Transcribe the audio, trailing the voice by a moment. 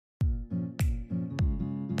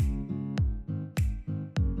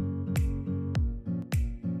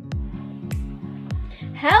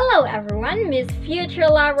Hello everyone, Miss Future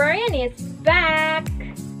Librarian is back!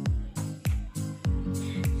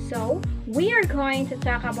 So, we are going to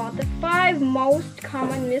talk about the 5 most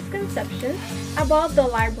common misconceptions about the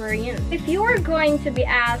librarian. If you are going to be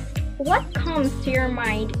asked what comes to your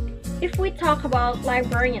mind if we talk about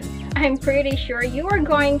librarians, I'm pretty sure you are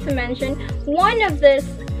going to mention one of these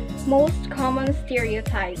most common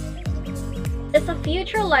stereotypes. As a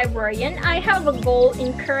future librarian, I have a goal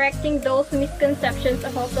in correcting those misconceptions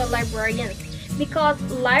about the librarians because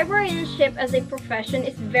librarianship as a profession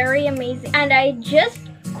is very amazing and I just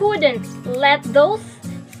couldn't let those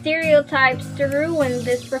stereotypes to ruin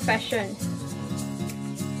this profession.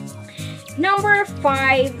 Number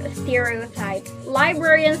 5 stereotype.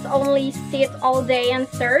 Librarians only sit all day and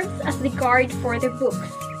serves as the guard for the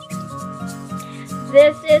books.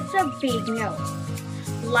 This is a big no.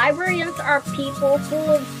 Librarians are people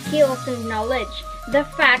full of skills and knowledge. The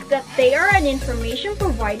fact that they are an information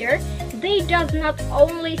provider, they does not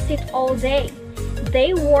only sit all day.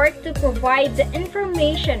 They work to provide the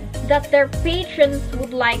information that their patrons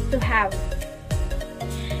would like to have.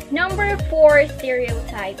 Number 4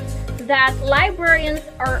 stereotype. That librarians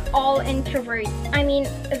are all introverts.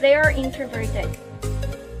 They are introverted.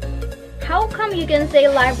 How come you can say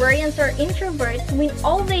librarians are introverts when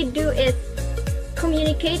all they do is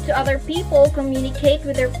communicate to other people, communicate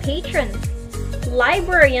with their patrons?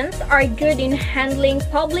 Librarians are good in handling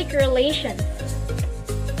public relations.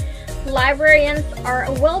 Librarians are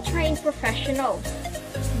well-trained professionals.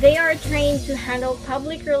 They are trained to handle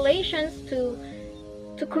public relations, to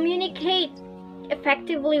communicate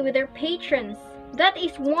effectively with their patrons. That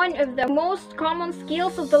is one of the most common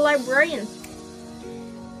skills of the librarians.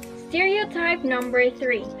 Stereotype number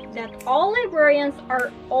 3, that all librarians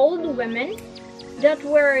are old women that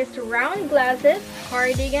wear round glasses,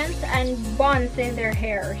 cardigans, and buns in their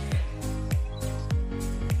hairs.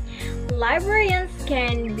 Librarians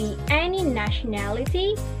can be any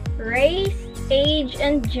nationality, race, age,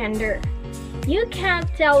 and gender. You can't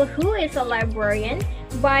tell who is a librarian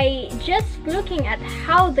by just looking at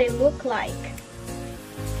how they look like.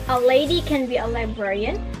 A lady can be a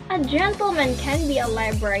librarian, a gentleman can be a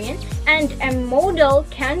librarian, and a model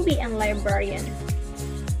can be a librarian.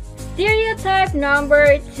 Stereotype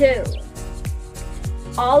number 2.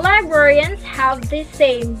 All librarians have the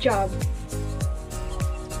same job.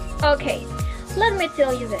 Okay, let me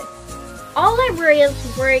tell you this. All librarians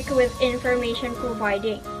work with information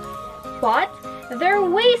providing, but their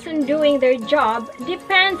ways in doing their job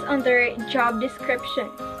depends on their job description.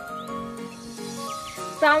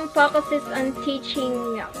 Some focuses on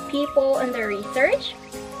teaching people in their research,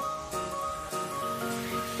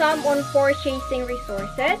 some on purchasing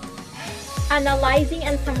resources, analyzing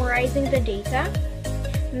and summarizing the data,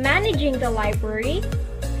 managing the library,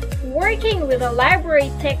 working with the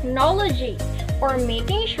library technology, or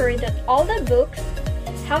making sure that all the books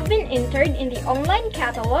have been entered in the online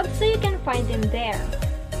catalog so you can find them there.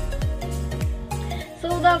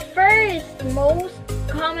 So the first most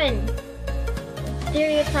common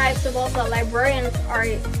stereotypes about the librarians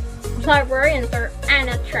are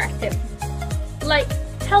unattractive. Like,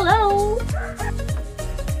 hello!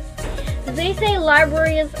 They say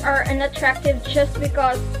librarians are unattractive just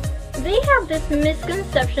because they have this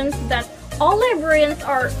misconceptions that all librarians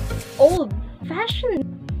are old-fashioned.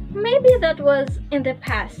 Maybe that was in the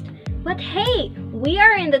past, but hey, we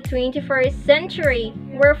are in the 21st century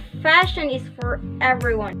where fashion is for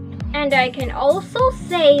everyone. And I can also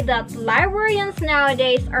say that librarians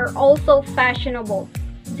nowadays are also fashionable.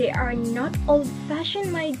 They are not old-fashioned,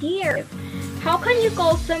 my dear. How can you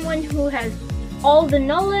call someone who has all the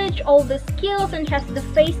knowledge, all the skills, and has the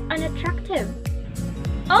face unattractive?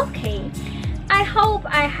 Okay, I hope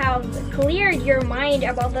I have cleared your mind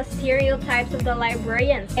about the stereotypes of the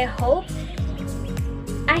librarians. I hope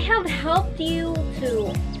I have helped you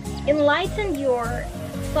to enlighten your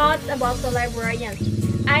thoughts about the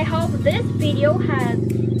librarians. I hope this video has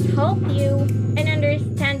helped you in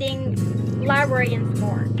understanding librarians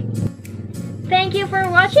more. Thank you for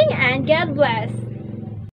watching and God bless!